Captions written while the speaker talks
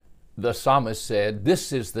The psalmist said,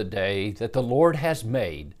 "This is the day that the Lord has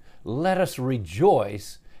made. Let us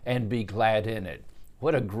rejoice and be glad in it."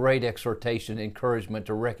 What a great exhortation, encouragement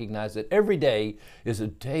to recognize that every day is a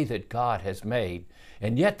day that God has made.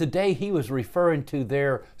 And yet the day he was referring to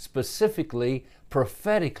there specifically,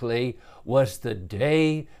 prophetically, was the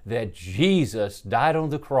day that Jesus died on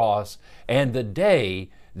the cross and the day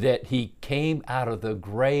that he came out of the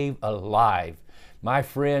grave alive. My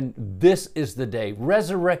friend, this is the day,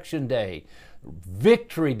 Resurrection Day,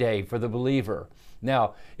 Victory Day for the believer.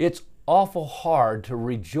 Now, it's awful hard to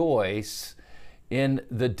rejoice in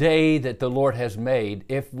the day that the Lord has made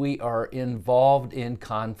if we are involved in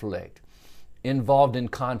conflict. And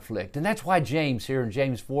that's why James here in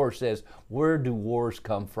James 4 says, where do wars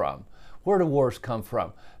come from? Where do wars come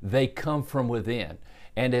from? They come from within.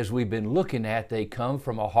 And as we've been looking at, they come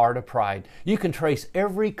from a heart of pride. You can trace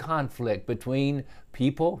every conflict between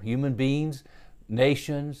people, human beings,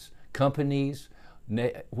 nations, companies,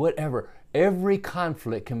 whatever. Every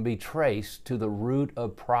conflict can be traced to the root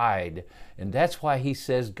of pride. And that's why he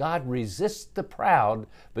says God resists the proud,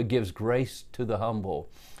 but gives grace to the humble.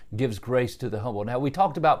 Gives grace to the humble. Now, we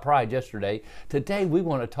talked about pride yesterday. Today, we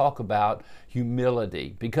want to talk about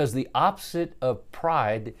humility, because the opposite of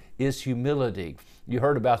pride is humility. You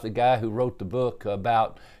heard about the guy who wrote the book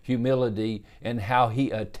about humility and how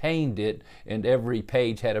he attained it, and every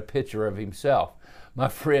page had a picture of himself. My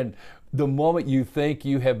friend, the moment you think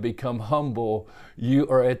you have become humble, you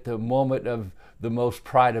are at the moment of the most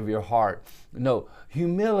pride of your heart. No,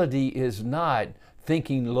 humility is not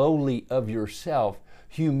thinking lowly of yourself.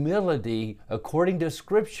 Humility, according to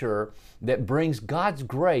Scripture, that brings God's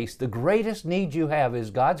grace, the greatest need you have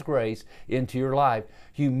is God's grace into your life.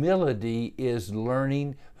 Humility is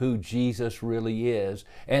learning who Jesus really is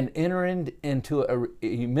and entering into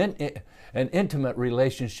an intimate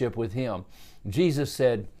relationship with Him. Jesus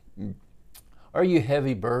said, "Are you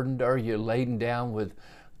heavy burdened? Are you laden down with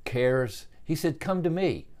cares?" He said, "Come to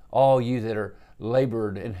me, all you that are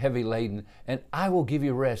labored and heavy laden, and I will give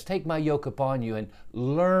you rest. Take my yoke upon you and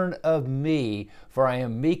learn of me, for I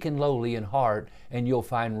am meek and lowly in heart, and you'll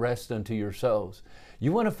find rest unto your souls."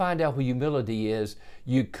 You want to find out who humility is,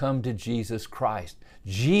 you come to Jesus Christ.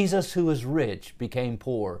 Jesus, who is rich, became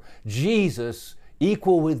poor. Jesus,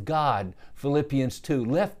 equal with God, Philippians 2,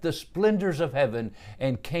 left the splendors of heaven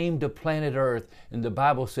and came to planet earth, and the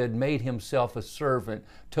Bible said made himself a servant,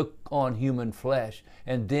 took on human flesh,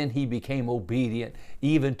 and then he became obedient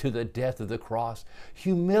even to the death of the cross.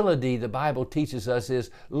 Humility, the Bible teaches us, is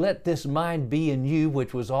let this mind be in you,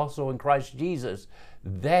 which was also in Christ Jesus.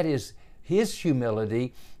 That is His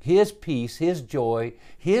humility, His peace, His joy,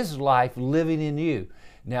 His life living in you.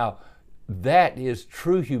 Now, that is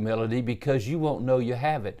true humility, because you won't know you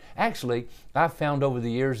have it. Actually, I've found over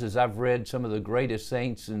the years, as I've read some of the greatest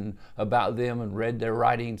saints and about them and read their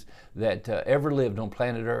writings that ever lived on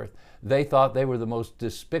planet Earth, they thought they were the most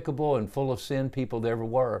despicable and full of sin people there ever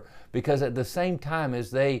were, because at the same time as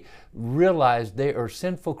they realized they are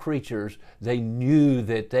sinful creatures, they knew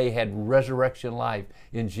that they had resurrection life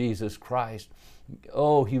in Jesus Christ.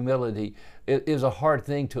 Oh, humility. It is a hard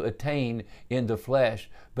thing to attain in the flesh,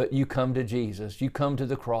 but you come to Jesus. You come to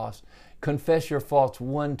the cross. Confess your faults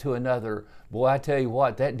one to another. Boy, I tell you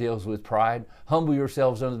what, that deals with pride. Humble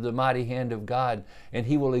yourselves under the mighty hand of God, and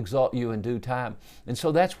He will exalt you in due time. And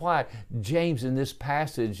so that's why James in this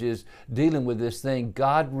passage is dealing with this thing.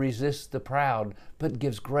 God resists the proud, but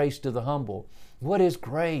gives grace to the humble. What is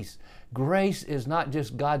grace? Grace is not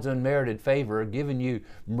just God's unmerited favor, giving you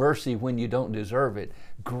mercy when you don't deserve it.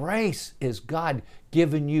 Grace is God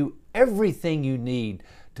giving you everything you need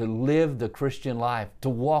to live the Christian life, to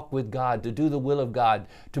walk with God, to do the will of God,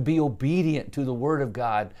 to be obedient to the Word of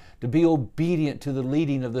God, to be obedient to the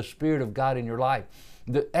leading of the Spirit of God in your life.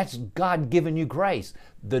 That's God giving you grace,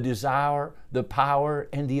 the desire, the power,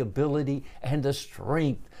 and the ability, and the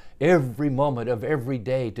strength every moment of every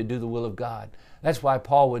day to do the will of God. That's why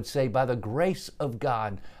Paul would say, by the grace of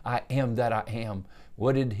God, I am that I am.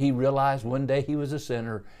 What did he realize? One day he was a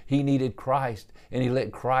sinner. He needed Christ, and he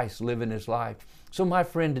let Christ live in his life. So my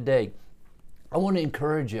friend, today, I want to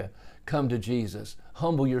encourage you, come to Jesus.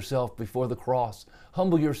 Humble yourself before the cross.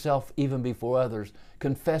 Humble yourself even before others,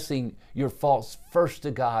 confessing your faults first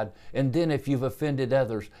to God, and then if you've offended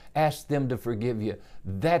others, ask them to forgive you.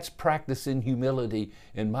 That's practicing humility.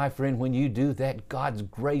 And my friend, when you do that, God's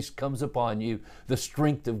grace comes upon you, the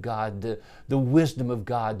strength of God, the wisdom of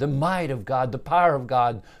God, the might of God, the power of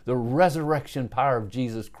God, the resurrection power of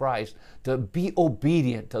Jesus Christ, to be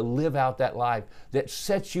obedient, to live out that life that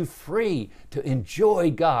sets you free to enjoy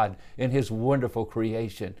God and His wonderful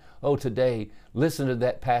creation. Oh, today, listen to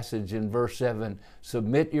that passage in verse 7.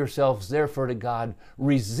 Submit yourselves therefore to God.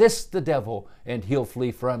 Resist the devil, and he'll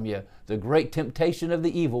flee from you. The great temptation of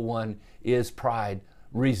the evil one is pride.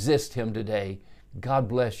 Resist him today. God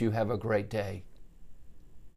bless you. Have a great day.